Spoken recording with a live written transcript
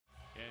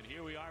And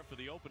here we are for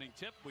the opening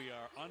tip. We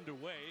are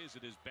underway as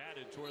it is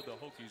batted toward the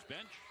Hokies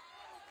bench.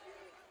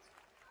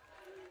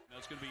 Now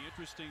it's going to be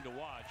interesting to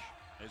watch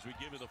as we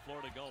give you the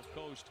Florida Gulf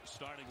Coast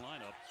starting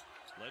lineup.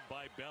 Led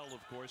by Bell,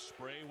 of course.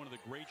 Spray, one of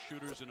the great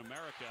shooters in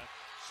America.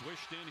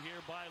 Swished in here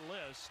by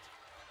List.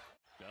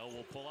 Bell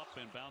will pull up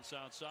and bounce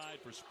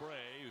outside for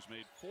Spray, who's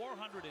made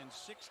 460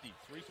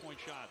 three-point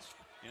shots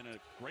in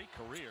a great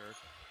career.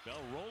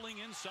 Bell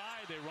rolling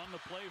inside. They run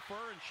the play for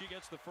her, and she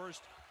gets the first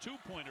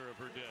two-pointer of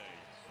her day.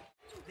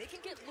 They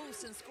can get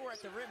loose and score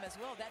at the rim as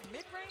well. That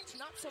mid-range,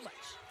 not so much.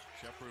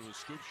 Shepard with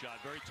scoop shot.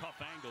 Very tough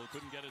angle.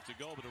 Couldn't get it to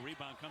go, but a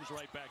rebound comes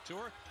right back to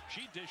her.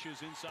 She dishes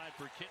inside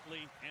for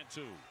Kitley and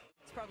two.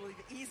 It's probably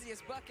the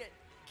easiest bucket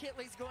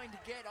Kitley's going to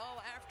get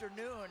all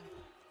afternoon.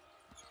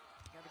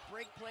 Got to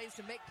break plays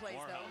to make plays,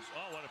 Morehouse.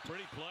 though. Oh, what a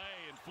pretty play,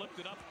 and flipped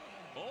it up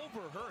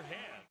over her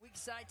head. Weak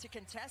side to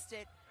contest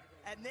it,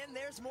 and then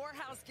there's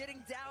Morehouse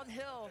getting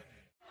downhill.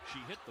 She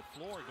hit the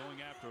floor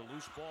going after a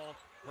loose ball.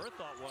 Her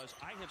thought was,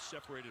 I have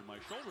separated my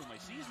shoulder. My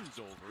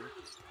season's over.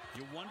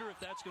 You wonder if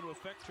that's going to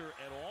affect her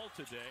at all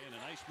today. And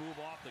a nice move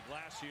off the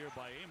glass here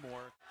by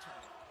Amor.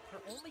 Her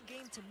only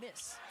game to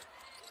miss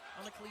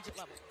on the collegiate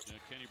level.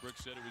 Kenny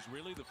Brooks said it was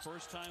really the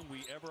first time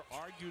we ever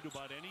argued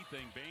about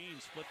anything.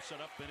 Baines flips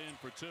it up and in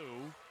for two.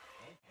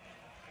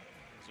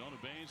 Zona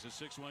Baines, a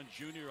 6'1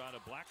 junior out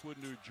of Blackwood,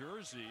 New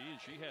Jersey,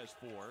 and she has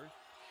four.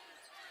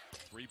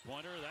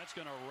 Three-pointer, that's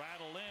going to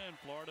rattle in.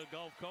 Florida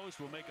Gulf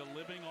Coast will make a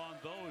living on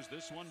those.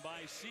 This one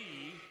by C.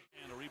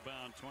 And a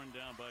rebound torn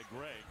down by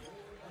Gregg.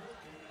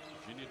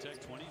 Virginia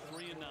Tech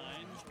 23-9.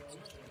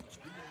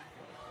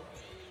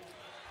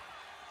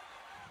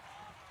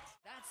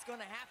 That's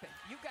going to happen.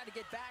 You've got to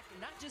get back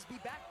and not just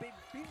be back, but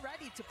be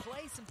ready to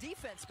play some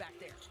defense back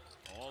there.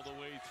 All the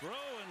way through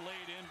and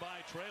laid in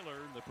by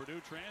Traylor, the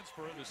Purdue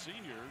transfer, the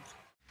senior.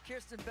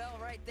 Kirsten Bell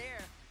right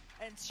there.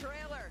 And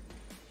Traylor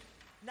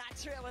not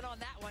trailing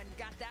on that one.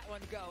 Got that one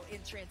to go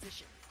in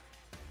transition.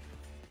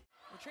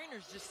 The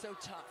trainer's just so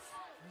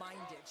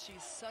tough-minded.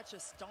 She's such a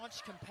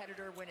staunch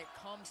competitor when it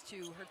comes to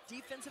her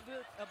defensive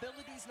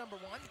abilities, number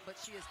one, but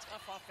she is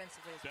tough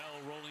offensively as well.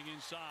 Bell rolling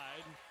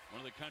inside,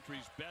 one of the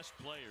country's best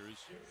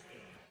players.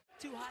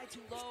 Too high,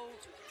 too low.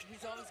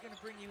 He's always going to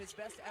bring you his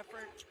best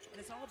effort,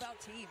 and it's all about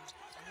team.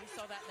 And we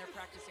saw that in their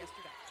practice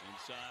yesterday.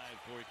 Inside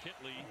for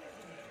Kitley.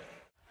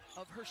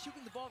 Of her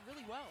shooting the ball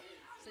really well.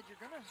 Said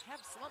you're going to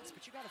have slumps,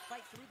 but you got to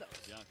fight through those.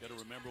 Yeah, got to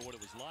remember what it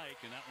was like,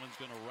 and that one's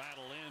going to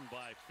rattle in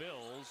by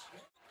Phils.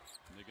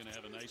 And they're going to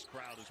have a nice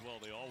crowd as well.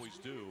 They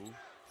always do.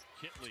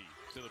 Kitley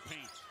to the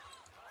paint.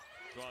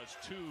 Draws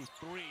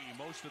 2-3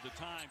 most of the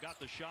time. Got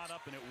the shot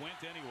up, and it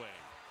went anyway.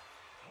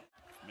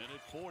 Minute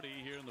 40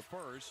 here in the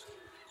first.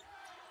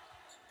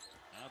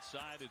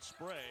 Outside it's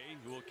Spray,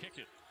 who will kick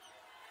it.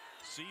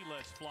 C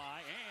lets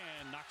fly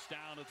and knocks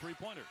down a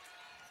three-pointer.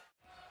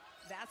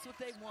 That's what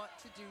they want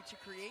to do, to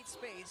create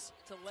space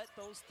to let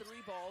those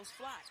three balls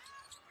fly.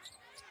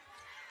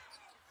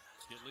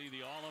 Kitley,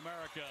 the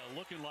All-America,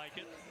 looking like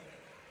it.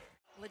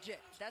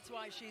 Legit. That's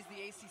why she's the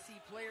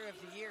ACC Player of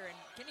the Year. And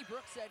Kenny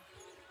Brooks said,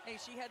 hey,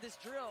 she had this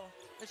drill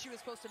that she was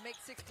supposed to make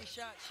 60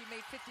 shots. She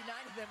made 59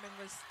 of them and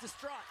was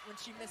distraught when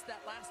she missed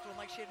that last one,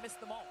 like she had missed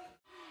them all.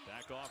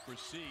 Back off for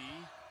C.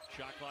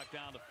 Shot clock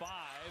down to 5.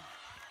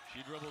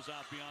 She dribbles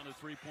out beyond the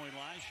three-point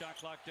line. Shot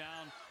clock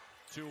down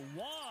to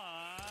 1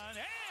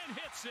 and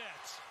hits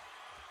it.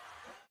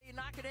 You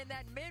knock it in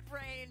that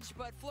mid-range,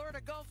 but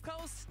Florida Gulf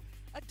Coast,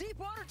 a deep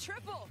water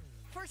triple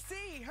for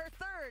C, her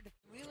third.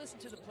 We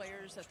listened to the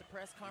players at the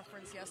press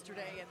conference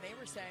yesterday, and they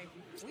were saying,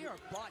 we are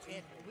bought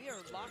in. We are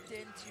locked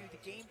into the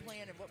game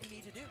plan and what we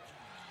need to do.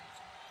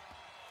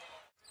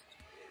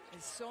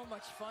 It's so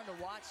much fun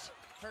to watch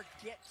her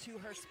get to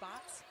her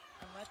spots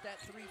and let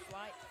that three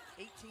fly.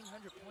 1,800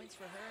 points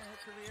for her in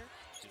her career.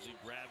 Kitley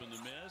grabbing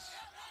the miss.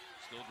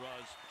 Still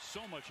draws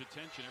so much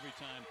attention every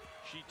time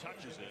she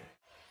touches it.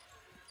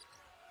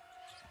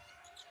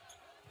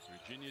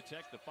 Virginia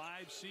Tech, the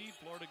 5 seed.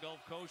 Florida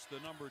Gulf Coast, the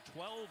number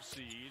 12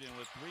 seed. And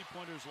with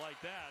three-pointers like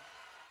that.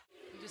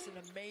 Just an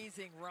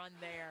amazing run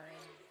there.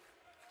 And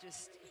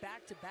just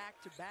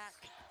back-to-back-to-back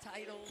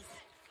titles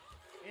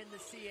in the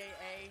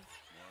CAA.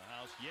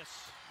 Morehouse, yes,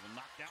 will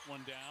knock that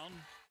one down.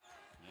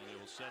 And they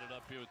will set it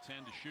up here with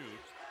 10 to shoot.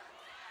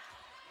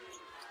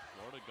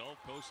 Florida Gulf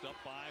Coast up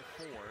by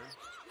 4.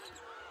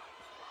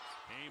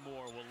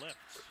 Amor will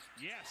lift.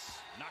 Yes,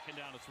 knocking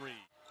down a 3.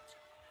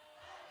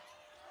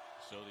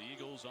 So the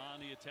Eagles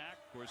on the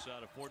attack, of course, out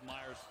of Fort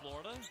Myers,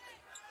 Florida.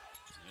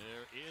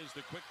 There is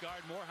the quick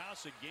guard,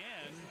 Morehouse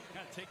again.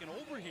 Kind of taken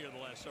over here the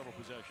last several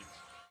possessions.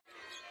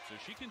 So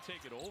she can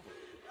take it over.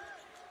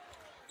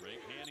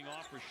 Drake handing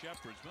off for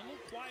Shepard. It's been a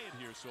little quiet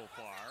here so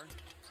far.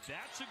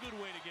 That's a good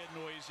way to get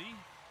noisy.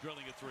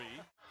 Drilling a 3.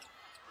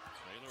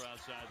 Taylor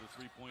outside the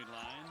three-point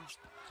line.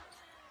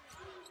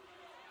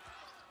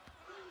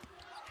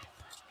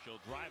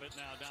 She'll drive it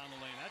now down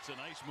the lane. That's a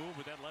nice move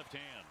with that left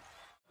hand.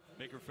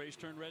 Make her face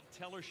turn red.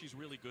 Tell her she's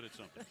really good at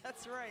something.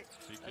 That's right.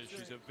 Because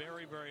she's a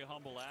very, very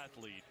humble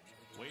athlete.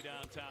 Way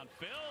downtown.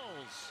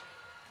 Phils.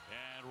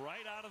 And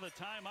right out of the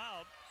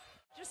timeout.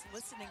 just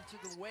listening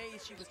to the way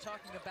she was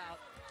talking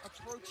about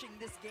approaching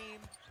this game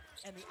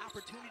and the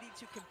opportunity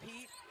to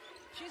compete,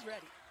 she's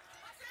ready.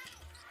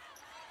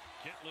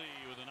 Kitley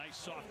with a nice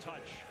soft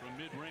touch from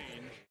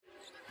mid-range.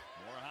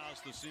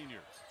 Morehouse, the senior,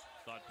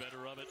 thought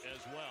better of it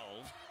as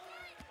well.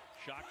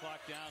 Shot clock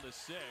down to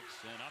 6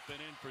 and up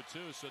and in for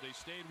 2, so they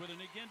stayed with it.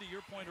 And again, to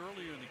your point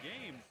earlier in the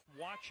game,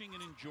 watching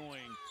and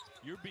enjoying,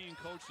 you're being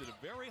coached at a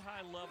very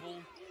high level.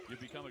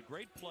 You've become a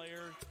great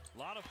player, a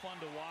lot of fun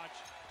to watch.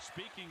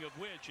 Speaking of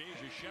which,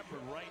 Asia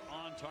Shepherd right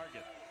on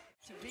target.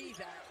 To be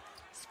that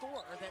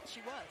scorer that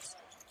she was.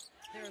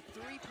 They're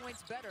 3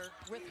 points better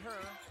with her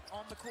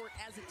on the court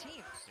as a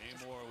team.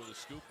 Amor with a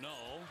scoop,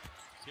 no.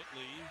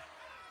 Kitley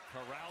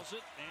corrals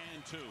it, and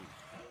 2.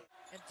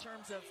 In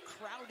terms of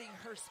crowding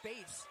her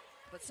space,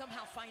 but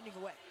somehow finding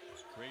a way.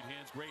 Great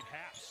hands, great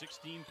half,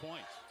 16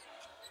 points.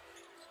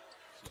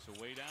 This is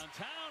a way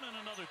downtown and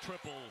another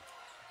triple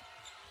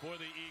for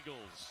the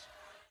Eagles.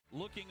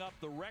 Looking up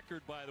the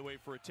record, by the way,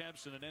 for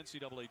attempts in an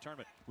NCAA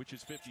tournament, which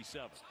is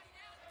 57.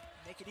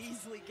 They could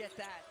easily get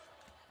that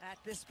at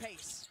this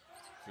pace.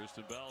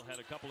 Kirsten Bell had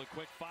a couple of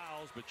quick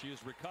fouls, but she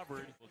has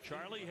recovered. Well,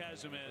 Charlie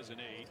has him as an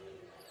 8.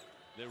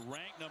 They're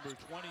ranked number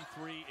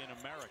 23 in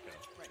America.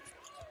 Right.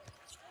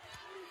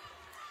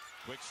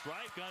 Quick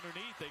strike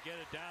underneath. They get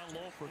it down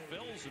low for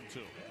Phils and 2.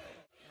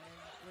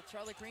 And with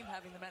Charlie Cream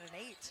having them at an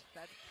 8,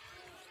 that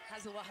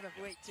has a lot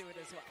of weight to it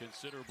as well.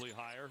 Considerably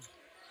higher.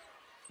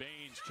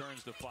 Baines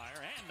turns to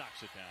fire and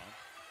knocks it down.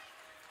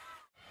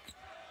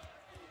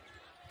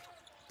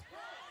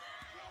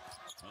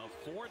 Well,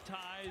 4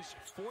 ties,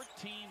 14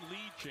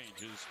 lead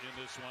changes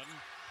in this one,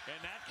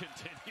 and that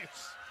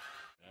continues.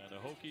 And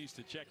the Hokies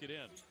to check it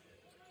in.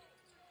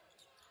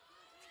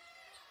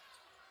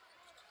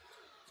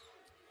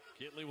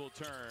 Kitley will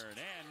turn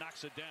and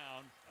knocks it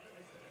down.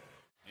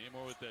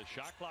 Amor with the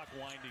shot clock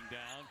winding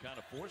down. Kind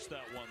of forced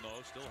that one,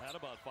 though. Still had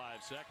about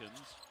 5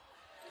 seconds.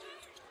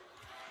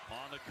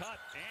 On the cut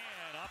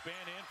and up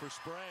and in for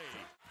Spray.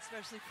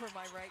 Especially for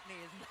my right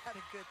knee. Isn't that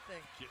a good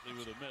thing? Kitley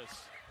with a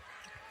miss.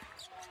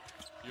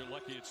 You're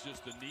lucky it's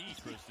just the knee,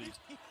 Christy.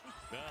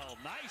 Bell,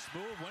 nice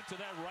move. Went to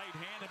that right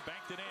hand and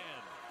banked it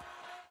in.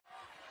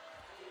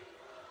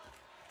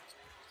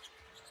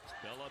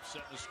 Bell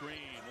upset the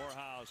screen.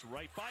 Morehouse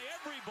right by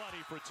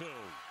everybody for 2.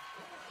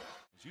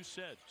 As you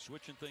said,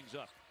 switching things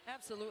up.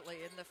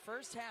 Absolutely. In the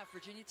first half,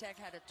 Virginia Tech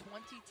had a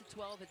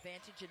 20-12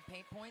 advantage in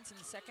paint points. In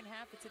the second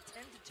half, it's a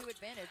 10-2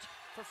 advantage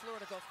for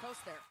Florida Gulf Coast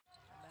there.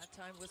 And that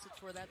time whistled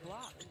for that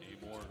block.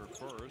 Amor her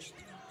first.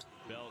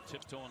 Bell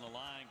tiptoeing the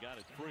line, got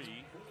it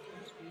free.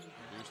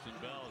 Kirsten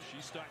Bell,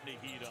 she's starting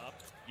to heat up.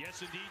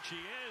 Yes, indeed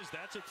she is.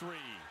 That's a 3.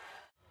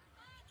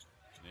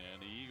 And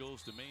the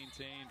Eagles to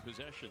maintain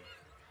possession.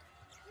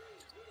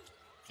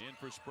 In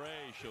for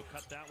Spray. She'll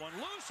cut that one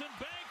loose and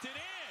banked it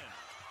in.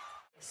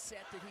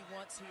 Set that he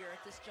wants here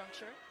at this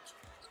juncture.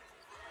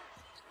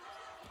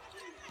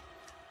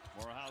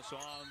 Morehouse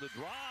on the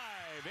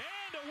drive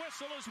and a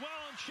whistle as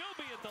well, and she'll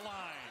be at the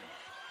line.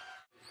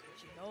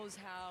 She knows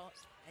how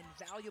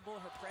invaluable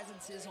her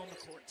presence is on the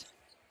court.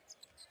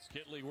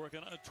 Kitley working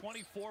on a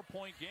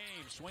 24-point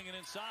game, swinging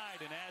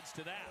inside and adds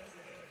to that.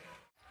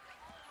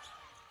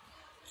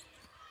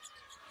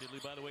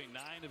 Kitley, by the way,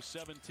 9 of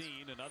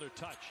 17. Another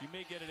touch. She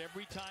may get it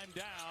every time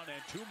down,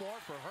 and 2 more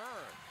for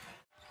her.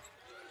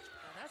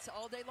 Now that's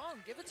all day long.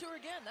 Give it to her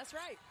again. That's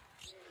right.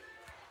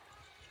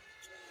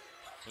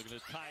 Looking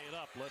to tie it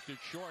up. Left it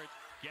short.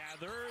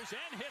 Gathers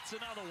and hits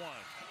another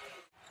one.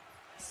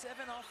 7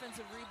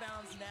 offensive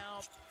rebounds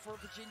now for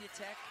Virginia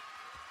Tech.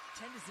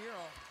 10-0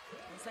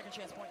 on second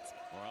chance points.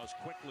 Morehouse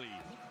quickly.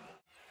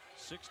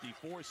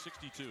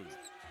 64-62.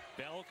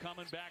 Bell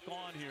coming back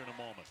on here in a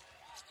moment.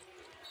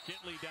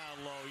 Kitley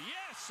down low.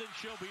 Yes, and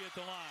she'll be at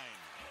the line.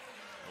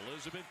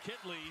 Elizabeth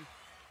Kitley.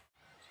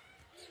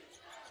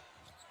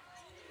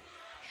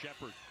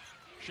 Shepherd.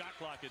 Shot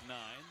clock at 9.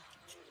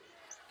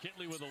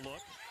 Kitley with a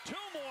look. 2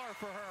 more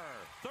for her.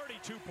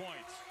 32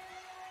 points.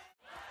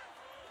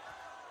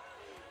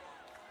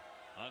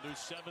 Under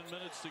 7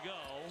 minutes to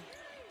go.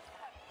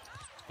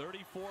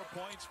 34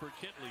 points for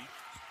Kitley.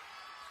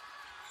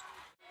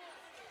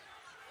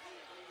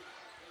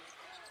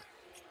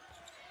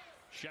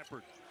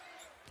 Shepherd.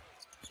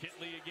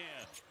 Kitley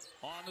again.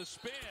 On the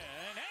spin.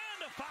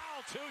 And a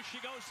foul, too. She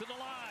goes to the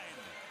line.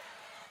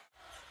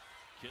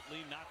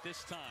 Kitley not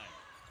this time.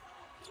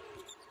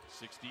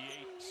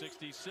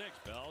 68-66.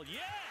 Bell.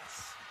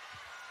 Yes!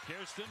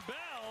 Kirsten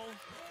Bell.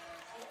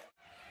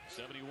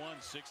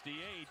 71-68.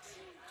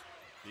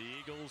 The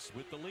Eagles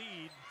with the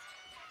lead.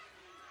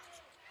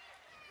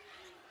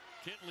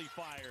 Kitley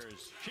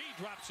fires. She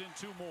drops in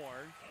 2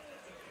 more.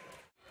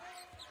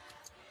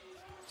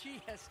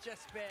 She has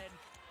just been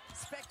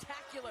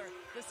spectacular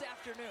this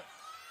afternoon.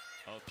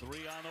 A 3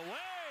 on the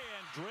way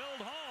and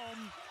drilled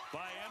home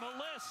by Emma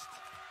List.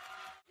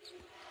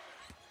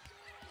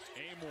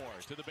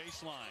 Amor to the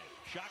baseline.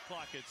 Shot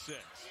clock at 6.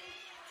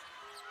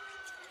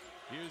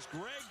 Here's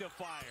Gregg to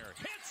fire.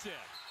 Hits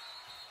it.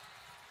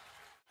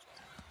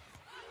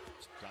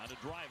 Trying to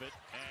drive it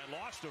and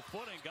lost her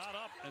footing. Got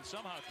up and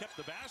somehow kept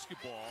the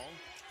basketball.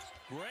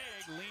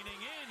 Gregg leaning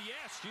in.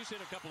 Yes, she's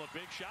hit a couple of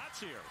big shots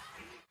here.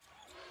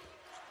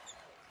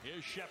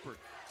 Here's Shepard.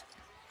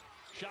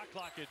 Shot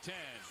clock at 10.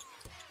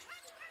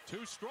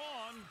 Too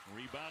strong.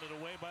 Rebounded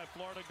away by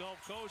Florida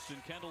Gulf Coast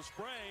and Kendall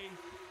Spray.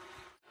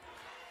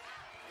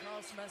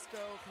 Carl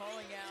Smesko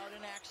calling out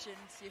in action.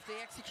 See if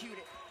they execute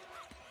it.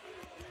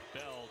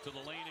 Bell to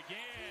the lane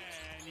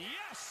again.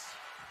 Yes!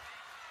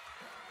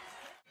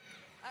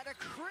 At a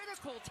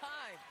critical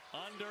time.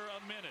 Under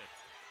a minute.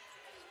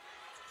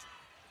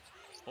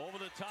 Over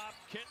the top,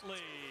 Kitley.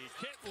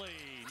 Kitley,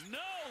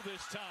 no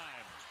this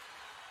time.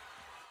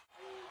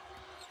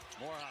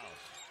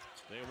 Morehouse.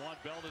 They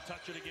want Bell to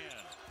touch it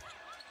again.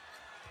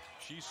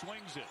 She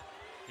swings it.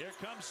 Here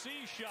comes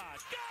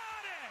C-shot.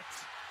 Got it!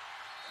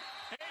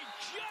 A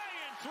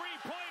giant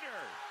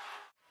three-pointer.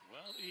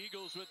 Well, the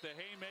Eagles with the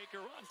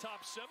haymaker on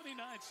top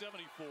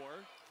 79-74.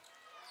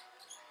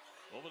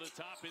 Over the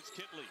top, it's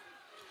Kitley.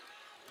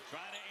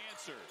 Trying to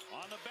answer.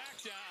 On the back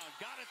down.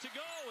 Got it to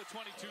go with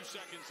 22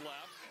 seconds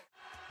left.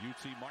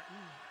 UT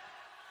Martin.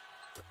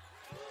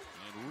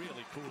 And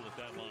really cool at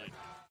that line.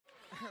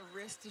 Her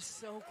wrist is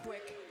so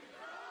quick.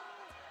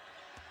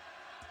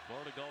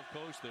 Florida Gulf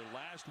Coast, their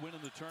last win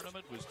in the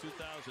tournament was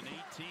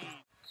 2018.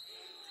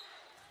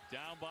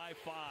 Down by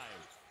 5.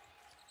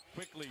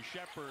 Quickly,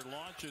 Shepard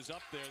launches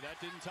up there. That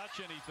didn't touch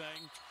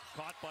anything.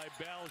 Caught by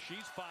Bell.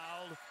 She's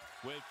fouled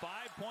with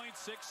 5.6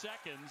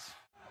 seconds.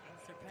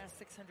 Surpassed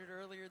 600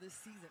 earlier this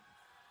season.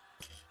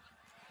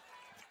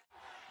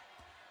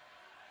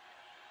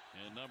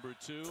 And number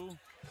 2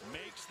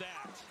 makes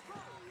that.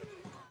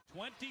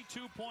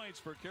 22 points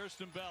for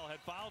Kirsten Bell. Had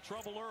foul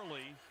trouble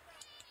early.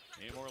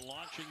 Amor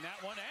launching that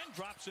one and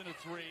drops in a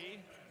 3.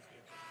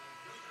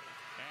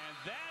 And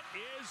that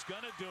is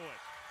going to do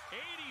it.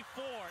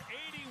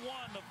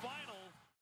 84-81 the final.